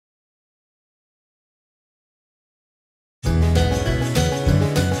Alright,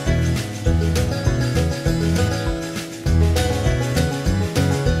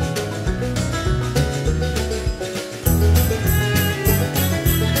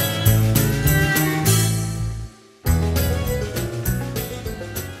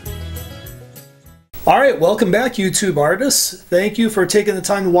 welcome back YouTube artists. Thank you for taking the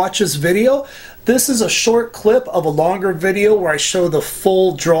time to watch this video. This is a short clip of a longer video where I show the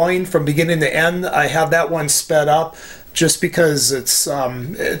full drawing from beginning to end. I have that one sped up just because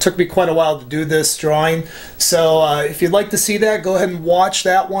it took me quite a while to do this drawing. So if you'd like to see that, go ahead and watch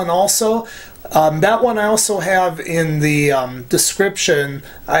that one also. That one I also have in the description.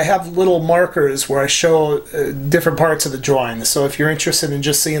 I have little markers where I show different parts of the drawing. So if you're interested in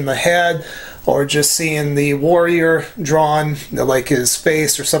just seeing the head or just seeing the warrior drawn, like his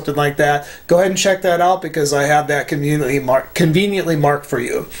face or something like that, go ahead and check that out because I have that conveniently marked for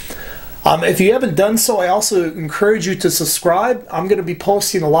you. If you haven't done so, I also encourage you to subscribe. I'm going to be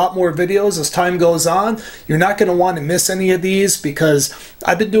posting a lot more videos as time goes on. You're not going to want to miss any of these because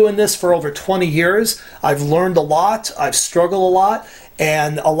I've been doing this for over 20 years. I've learned a lot. I've struggled a lot.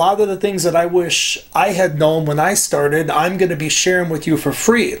 And a lot of the things that I wish I had known when I started, I'm going to be sharing with you for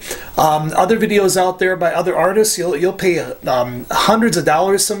free. Other videos out there by other artists, you'll pay hundreds of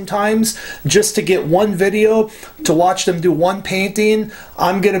dollars sometimes just to get one video, to watch them do one painting.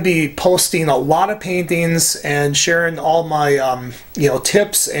 I'm going to be posting a lot of paintings and sharing all my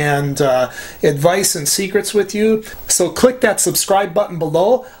tips and advice and secrets with you. So click that subscribe button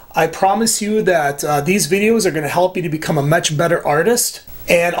below. I promise you that these videos are going to help you to become a much better artist.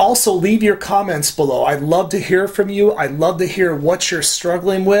 And also leave your comments below. I'd love to hear from you. I'd love to hear what you're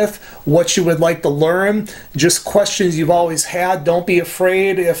struggling with, what you would like to learn, just questions you've always had. Don't be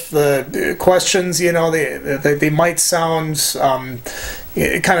afraid if the questions, they might sound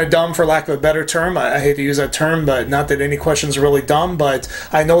kind of dumb, for lack of a better term. I hate to use that term, but not that any questions are really dumb, but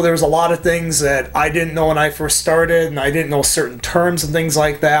I know there's a lot of things that I didn't know when I first started, and I didn't know certain terms and things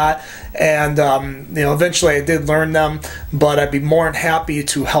like that. And eventually I did learn them, but I'd be more than happy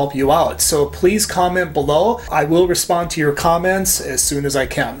to help you out. So please comment below. I will respond to your comments as soon as I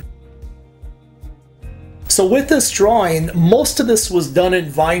can. So with this drawing, most of this was done in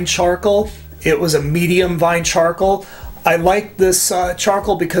Vine charcoal. It was a medium Vine charcoal. I like this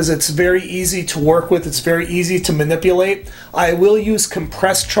charcoal because it's very easy to work with. It's very easy to manipulate. I will use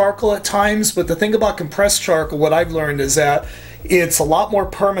compressed charcoal at times, but the thing about compressed charcoal, what I've learned is that it's a lot more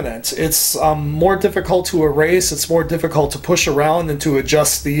permanent. It's more difficult to erase. It's more difficult to push around and to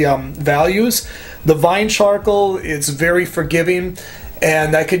adjust the values. The Vine charcoal is very forgiving,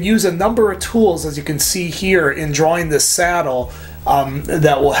 and I could use a number of tools, as you can see here, in drawing this saddle.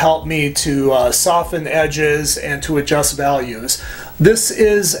 That will help me to soften edges and to adjust values. This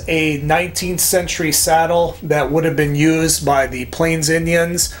is a 19th century saddle that would have been used by the Plains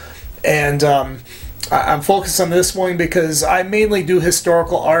Indians, and I'm focused on this one because I mainly do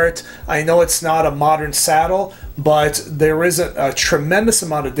historical art. I know it's not a modern saddle, but there is a tremendous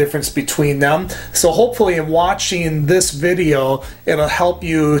amount of difference between them. So hopefully in watching this video, it'll help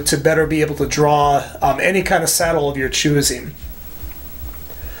you to better be able to draw any kind of saddle of your choosing.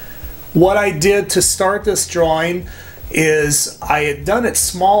 What I did to start this drawing is I had done it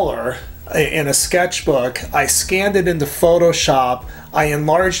smaller in a sketchbook. I scanned it into Photoshop. I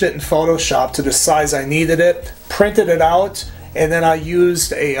enlarged it in Photoshop to the size I needed it, printed it out, and then I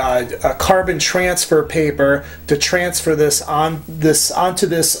used a carbon transfer paper to transfer this onto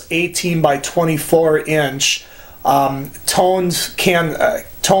this 18 by 24 inch toned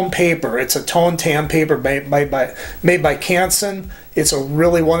paper. It's a toned tan paper made by Canson. It's a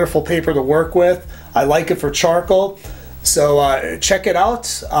really wonderful paper to work with. I like it for charcoal. So check it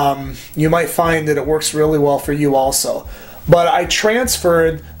out. You might find that it works really well for you also. But I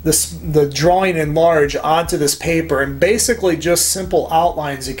transferred the drawing in large onto this paper, and basically just simple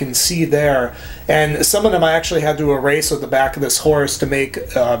outlines you can see there. And some of them I actually had to erase with the back of this horse to make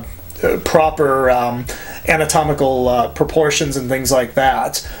proper anatomical proportions and things like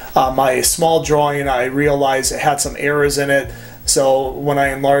that. My small drawing, I realized it had some errors in it. So when I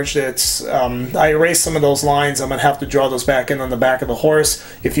enlarged it, I erased some of those lines. I'm going to have to draw those back in on the back of the horse.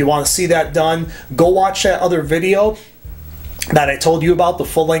 If you want to see that done, go watch that other video that I told you about, the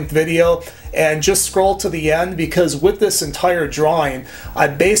full-length video, and just scroll to the end, because with this entire drawing, I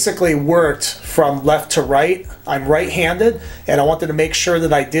basically worked from left to right. I'm right-handed, and I wanted to make sure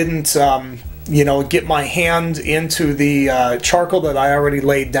that I didn't get my hand into the charcoal that I already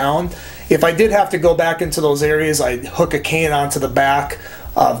laid down. If I did have to go back into those areas, I'd hook a cane onto the back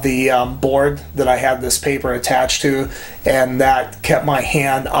of the board that I had this paper attached to, and that kept my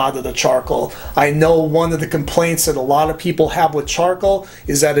hand out of the charcoal. I know one of the complaints that a lot of people have with charcoal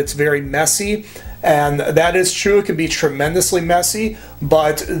is that it's very messy, and that is true. It can be tremendously messy,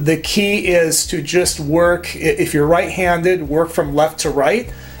 but the key is to just work, if you're right-handed, work from left to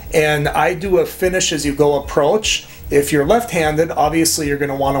right, and I do a finish as you go approach. If you're left-handed, obviously you're going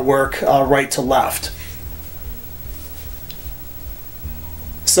to want to work right to left.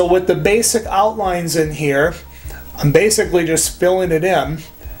 So with the basic outlines in here, I'm basically just filling it in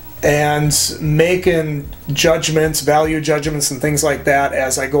and making judgments, value judgments and things like that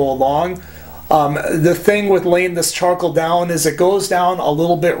as I go along. The thing with laying this charcoal down is it goes down a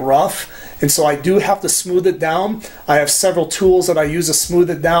little bit rough, and so I do have to smooth it down. I have several tools that I use to smooth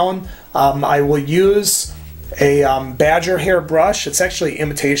it down. I will use a badger hair brush. It's actually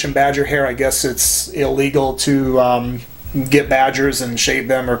imitation badger hair. I guess it's illegal to get badgers and shave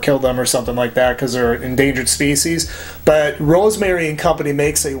them or kill them or something like that because they're an endangered species. But Rosemary and Company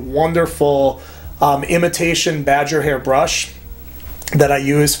makes a wonderful imitation badger hair brush that I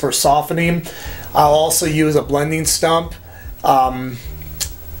use for softening. I'll also use a blending stump,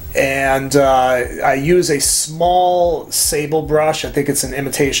 and I use a small sable brush. I think it's an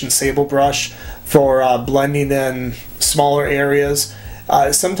imitation sable brush for blending in smaller areas.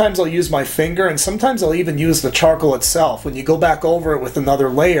 Sometimes I'll use my finger, and sometimes I'll even use the charcoal itself. When you go back over it with another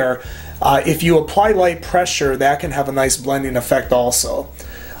layer, if you apply light pressure, that can have a nice blending effect also.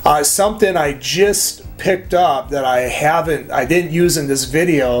 Something I just picked up that I didn't use in this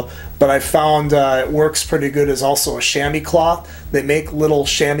video, but I found it works pretty good, is also a chamois cloth. They make little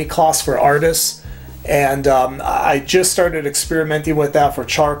chamois cloths for artists, and I just started experimenting with that for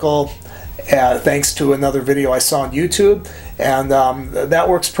charcoal. Thanks to another video I saw on YouTube, and that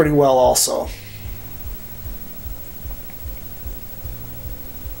works pretty well also.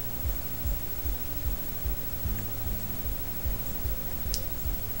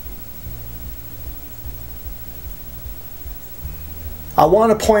 I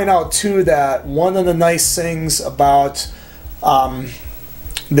want to point out too that one of the nice things about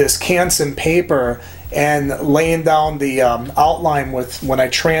this Canson paper and laying down the outline with when I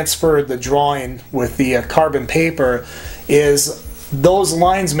transferred the drawing with the carbon paper is those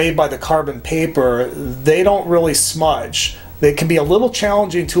lines made by the carbon paper, they don't really smudge. They can be a little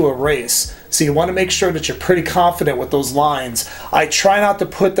challenging to erase, so you want to make sure that you're pretty confident with those lines. I try not to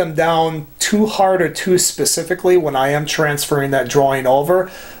put them down too hard or too specifically when I am transferring that drawing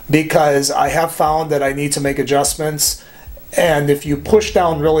over, because I have found that I need to make adjustments, and if you push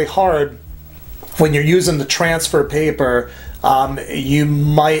down really hard when you're using the transfer paper, you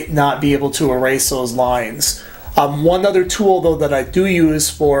might not be able to erase those lines. One other tool though that I do use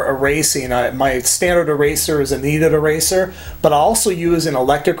for erasing, my standard eraser is a kneaded eraser, but I also use an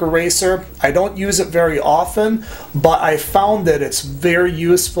electric eraser. I don't use it very often, but I found that it's very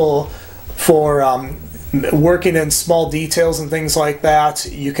useful for working in small details and things like that.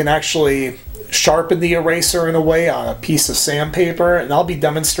 You can actually sharpen the eraser in a way on a piece of sandpaper, and I'll be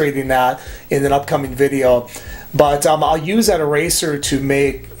demonstrating that in an upcoming video. But I'll use that eraser to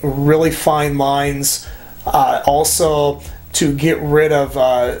make really fine lines, also to get rid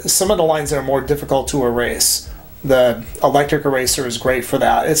of some of the lines that are more difficult to erase. The electric eraser is great for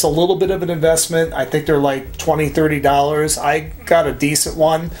that. It's a little bit of an investment. I think they're like $20–$30. I got a decent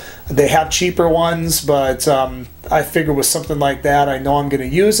one. They have cheaper ones, but I figure with something like that, I know I'm going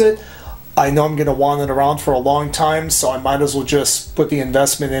to use it. I know I'm going to want it around for a long time, so I might as well just put the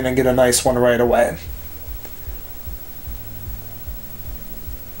investment in and get a nice one right away.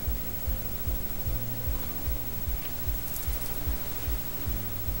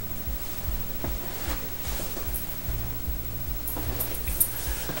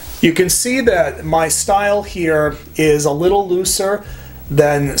 You can see that my style here is a little looser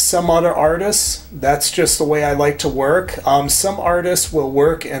than some other artists. That's just the way I like to work. Some artists will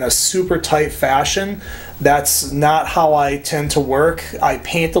work in a super tight fashion. That's not how I tend to work. I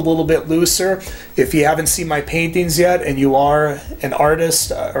paint a little bit looser. If you haven't seen my paintings yet and you are an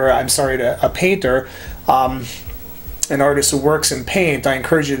artist, or I'm sorry, a painter, an artist who works in paint, I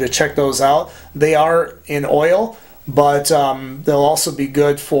encourage you to check those out. They are in oil, but they'll also be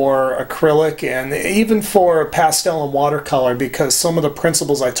good for acrylic and even for pastel and watercolor, because some of the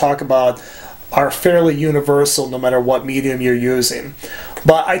principles I talk about are fairly universal no matter what medium you're using.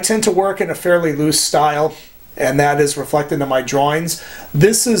 But I tend to work in a fairly loose style, and that is reflected in my drawings.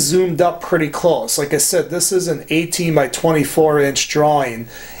 This is zoomed up pretty close. Like I said, this is an 18 by 24 inch drawing,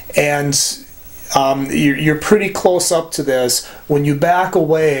 and you're pretty close up to this. When you back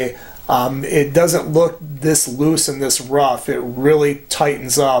away, it doesn't look this loose and this rough. It really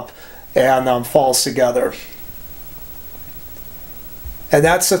tightens up and falls together. And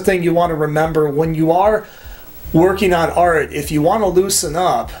that's the thing you want to remember when you are working on art. If you want to loosen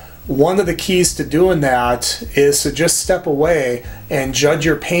up, one of the keys to doing that is to just step away and judge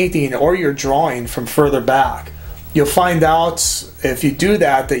your painting or your drawing from further back. You'll find out if you do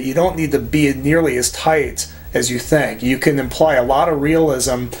that that you don't need to be nearly as tight as you think. You can imply a lot of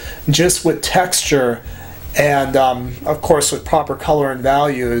realism just with texture and of course with proper color and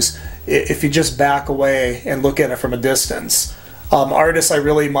values if you just back away and look at it from a distance. Artists I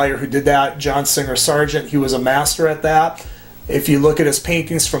really admire who did that, John Singer Sargent, he was a master at that. If you look at his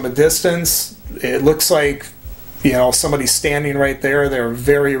paintings from a distance, it looks like, you know, somebody's standing right there. They're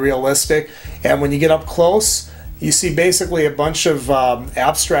very realistic. And when you get up close, you see basically a bunch of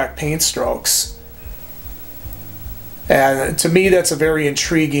abstract paint strokes. And to me, that's a very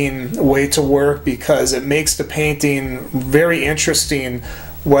intriguing way to work because it makes the painting very interesting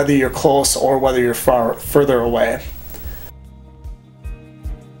whether you're close or whether you're further away.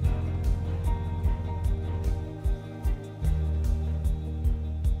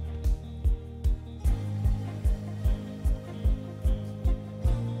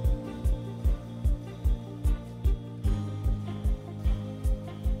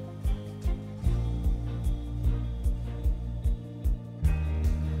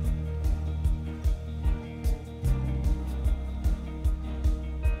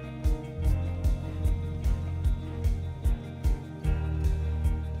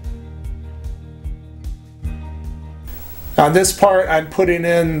 On this part, I'm putting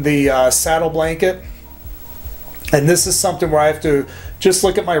in the saddle blanket, and this is something where I have to just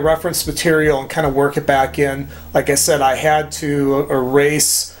look at my reference material and kind of work it back in. Like I said, I had to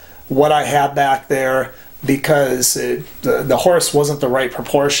erase what I had back there because the horse wasn't the right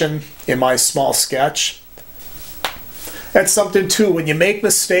proportion in my small sketch. That's something too, when you make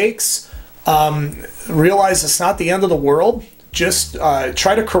mistakes, realize it's not the end of the world. Just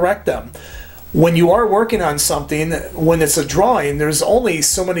try to correct them. When you are working on something, when it's a drawing, there's only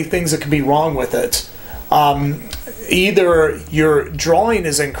so many things that can be wrong with it. Either your drawing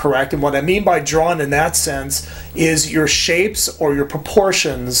is incorrect, and what I mean by drawing in that sense is your shapes or your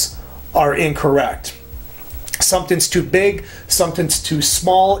proportions are incorrect. Something's too big, something's too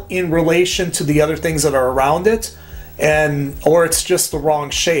small in relation to the other things that are around it, or it's just the wrong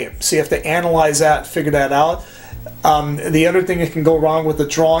shape. So you have to analyze that and figure that out. The other thing that can go wrong with the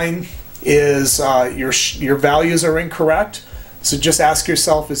drawing is your values are incorrect. So just ask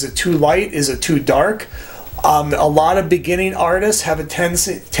yourself, is it too light? Is it too dark? A lot of beginning artists have a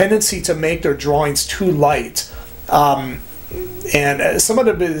tendency to make their drawings too light. And some of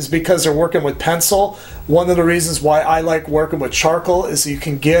it is because they're working with pencil. One of the reasons why I like working with charcoal is you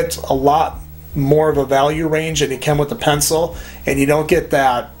can get a lot more of a value range than you can with the pencil, and you don't get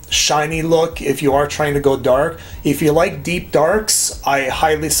that shiny look if you are trying to go dark. If you like deep darks, I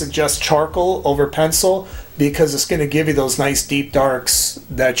highly suggest charcoal over pencil because it's going to give you those nice deep darks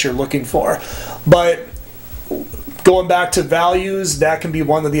that you're looking for. But going back to values, that can be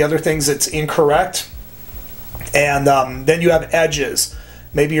one of the other things that's incorrect. And then you have edges.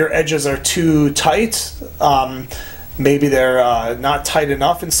 Maybe your edges are too tight. Maybe they're not tight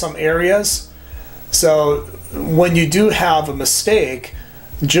enough in some areas. So when you do have a mistake,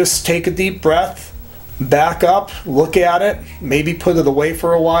 just take a deep breath, back up, look at it, maybe put it away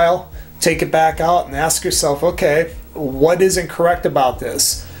for a while, take it back out and ask yourself, okay, what is incorrect about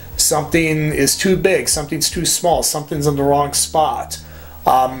this? Something is too big, something's too small, something's in the wrong spot.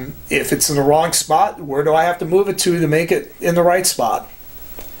 If it's in the wrong spot, where do I have to move it to make it in the right spot?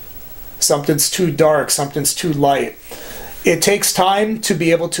 Something's too dark, something's too light. It takes time to be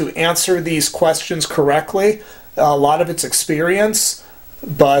able to answer these questions correctly. A lot of it's experience.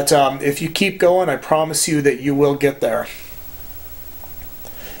 But if you keep going, I promise you that you will get there.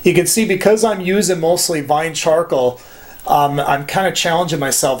 You can see because I'm using mostly Vine charcoal, I'm kind of challenging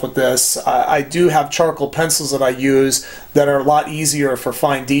myself with this. I do have charcoal pencils that I use that are a lot easier for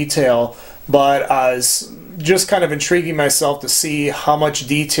fine detail, but I was just kind of intriguing myself to see how much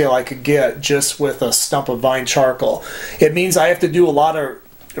detail I could get just with a stump of Vine charcoal. It means I have to do a lot of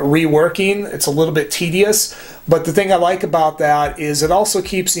reworking. It's a little bit tedious, but the thing I like about that is it also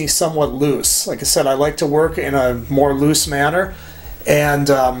keeps me somewhat loose. Like I said, I like to work in a more loose manner, and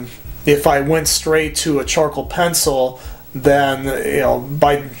if I went straight to a charcoal pencil, then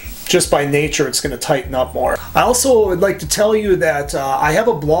just by nature it's going to tighten up more. I also would like to tell you that I have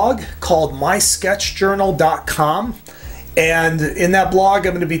a blog called mysketchjournal.com. And in that blog,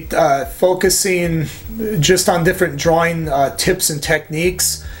 I'm going to be focusing just on different drawing tips and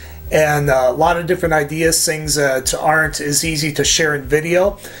techniques. and a lot of different ideas, things that aren't as easy to share in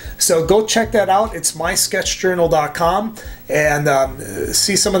video. So go check that out. It's mysketchjournal.com, and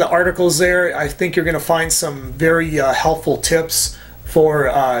see some of the articles there. I think you're going to find some very helpful tips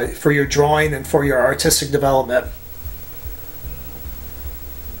for your drawing and for your artistic development.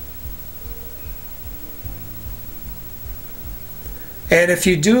 And if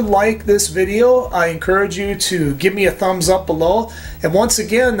you do like this video, I encourage you to give me a thumbs up below. And once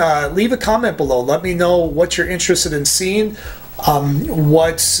again, leave a comment below. Let me know what you're interested in seeing,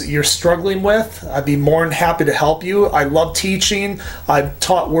 what you're struggling with. I'd be more than happy to help you. I love teaching. I've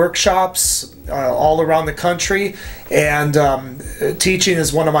taught workshops all around the country, and teaching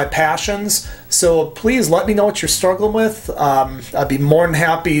is one of my passions. So please let me know what you're struggling with. I'd be more than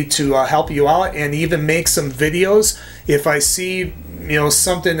happy to help you out, and even make some videos if I see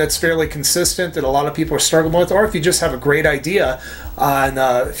something that's fairly consistent that a lot of people are struggling with, or if you just have a great idea on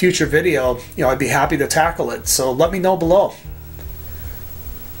a future video, I'd be happy to tackle it. So let me know below.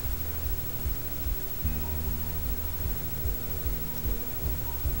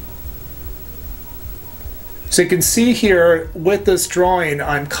 So you can see here with this drawing,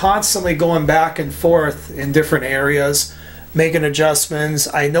 I'm constantly going back and forth in different areas, making adjustments.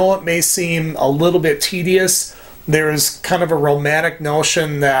 I know it may seem a little bit tedious. There's kind of a romantic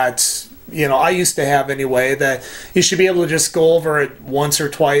notion that, I used to have anyway, that you should be able to just go over it once or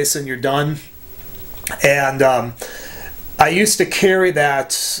twice and you're done. And I used to carry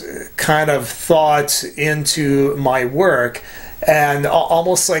that kind of thought into my work, and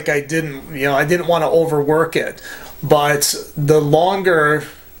almost like I didn't want to overwork it. But the longer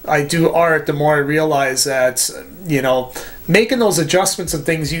I do art, the more I realize that, making those adjustments and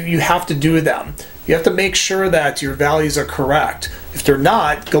things, you have to do them. You have to make sure that your values are correct. If they're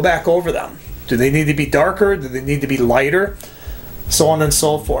not, go back over them. Do they need to be darker? Do they need to be lighter? So on and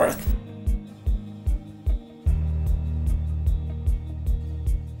so forth.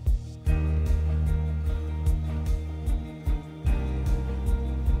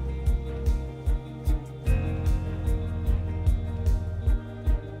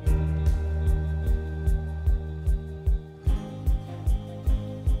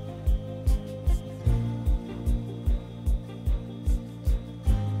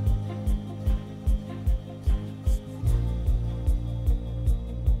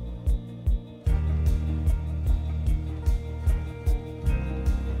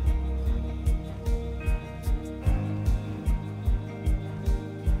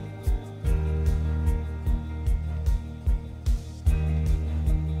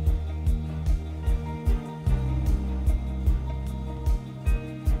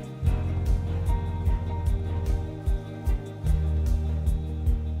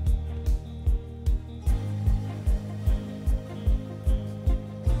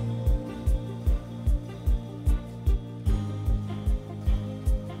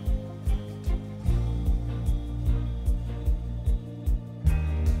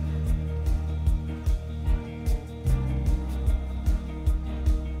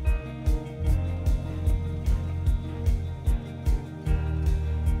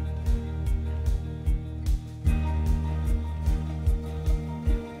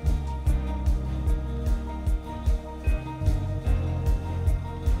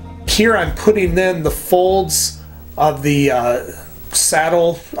 Here I'm putting in the folds of the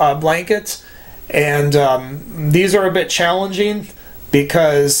saddle blanket, and these are a bit challenging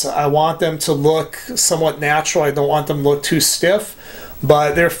because I want them to look somewhat natural. I don't want them to look too stiff,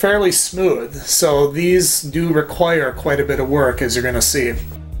 but they're fairly smooth. So these do require quite a bit of work, as you're going to see.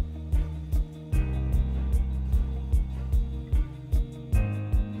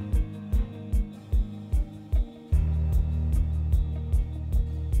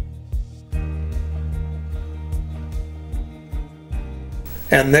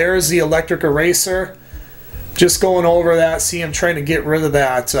 And there's the electric eraser. Just going over that, see I'm trying to get rid of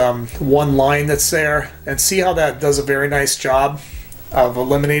that one line that's there, and see how that does a very nice job of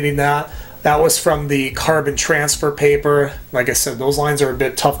eliminating that. That was from the carbon transfer paper. Like I said, those lines are a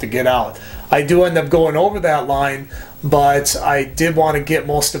bit tough to get out. I do end up going over that line, but I did want to get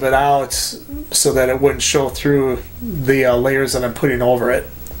most of it out so that it wouldn't show through the layers that I'm putting over it.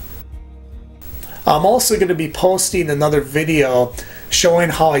 I'm also going to be posting another video showing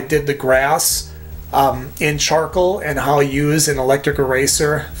how I did the grass in charcoal and how I use an electric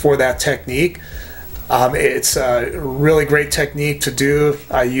eraser for that technique. It's a really great technique to do.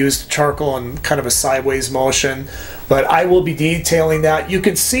 I used charcoal in kind of a sideways motion, but I will be detailing that. You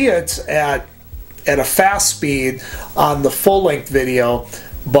can see it at a fast speed on the full-length video,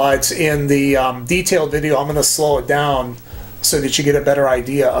 but in the detailed video I'm going to slow it down so that you get a better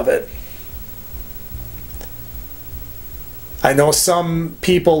idea of it. I know some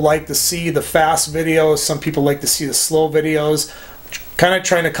people like to see the fast videos, some people like to see the slow videos. Kind of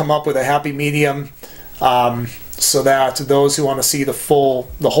trying to come up with a happy medium, so that those who want to see the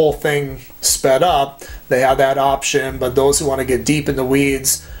whole thing sped up, they have that option. But those who want to get deep in the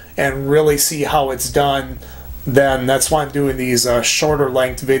weeds and really see how it's done, then that's why I'm doing these shorter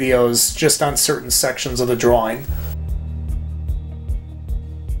length videos just on certain sections of the drawing.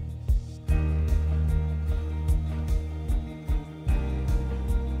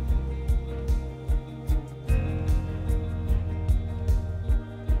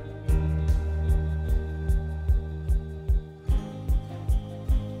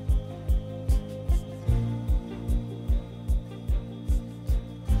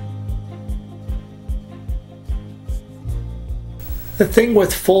 The thing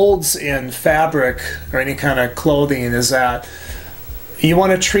with folds in fabric or any kind of clothing is that you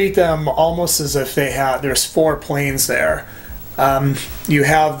want to treat them almost as if there's 4 planes there. You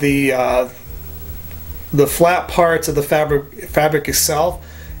have the flat parts of the fabric itself,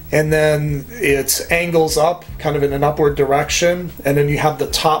 and then it angles up kind of in an upward direction, and then you have the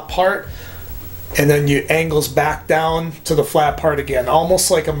top part, and then you angles back down to the flat part again,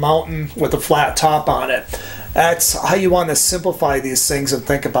 almost like a mountain with a flat top on it. That's how you want to simplify these things and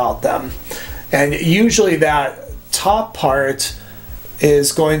think about them. And usually that top part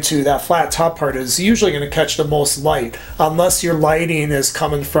is that flat top part is usually going to catch the most light, unless your lighting is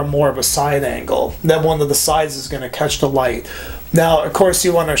coming from more of a side angle. Then one of the sides is going to catch the light. Now, of course,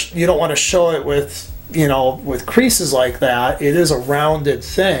 you don't want to show it with, with creases like that. It is a rounded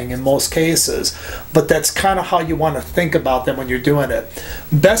thing in most cases, but that's kind of how you want to think about them when you're doing it.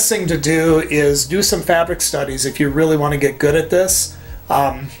 Best thing to do is do some fabric studies if you really want to get good at this.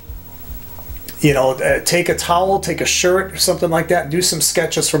 Take a towel, take a shirt or something like that, and do some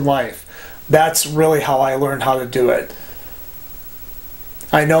sketches from life. That's really how I learned how to do it.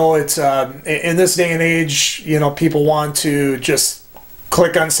 I know it's in this day and age, people want to just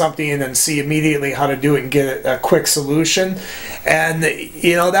click on something and see immediately how to do it and get a quick solution. And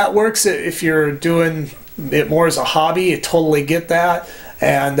that works if you're doing it more as a hobby. You totally get that.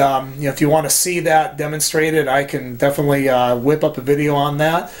 And if you want to see that demonstrated, I can definitely whip up a video on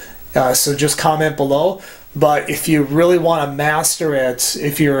that. So just comment below. But if you really want to master it,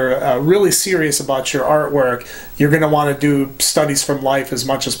 if you're really serious about your artwork, you're going to want to do studies from life as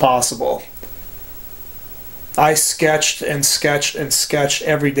much as possible. I sketched and sketched and sketched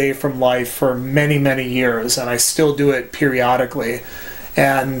every day from life for many, many years, and I still do it periodically.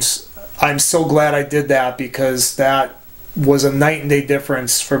 And I'm so glad I did that, because that was a night and day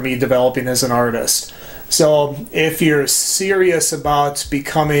difference for me developing as an artist. So if you're serious about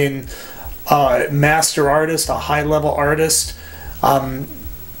becoming a master artist, a high-level artist,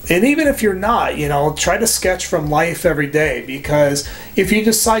 and even if you're not, try to sketch from life every day, because if you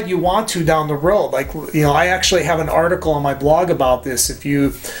decide you want to down the road, I actually have an article on my blog about this. If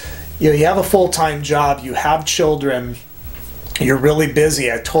you have a full-time job, you have children, you're really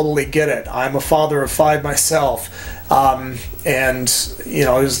busy, I totally get it. I'm a father of 5 myself. And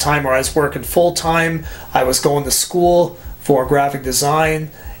there was a time where I was working full-time, I was going to school for graphic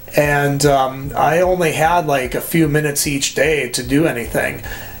design, and I only had like a few minutes each day to do anything.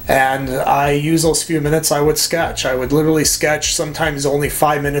 And I use those few minutes, I would sketch. I would literally sketch sometimes only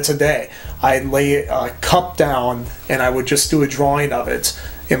 5 minutes a day. I'd lay a cup down and I would just do a drawing of it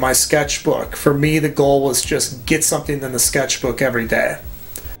in my sketchbook. For me, the goal was just get something in the sketchbook every day.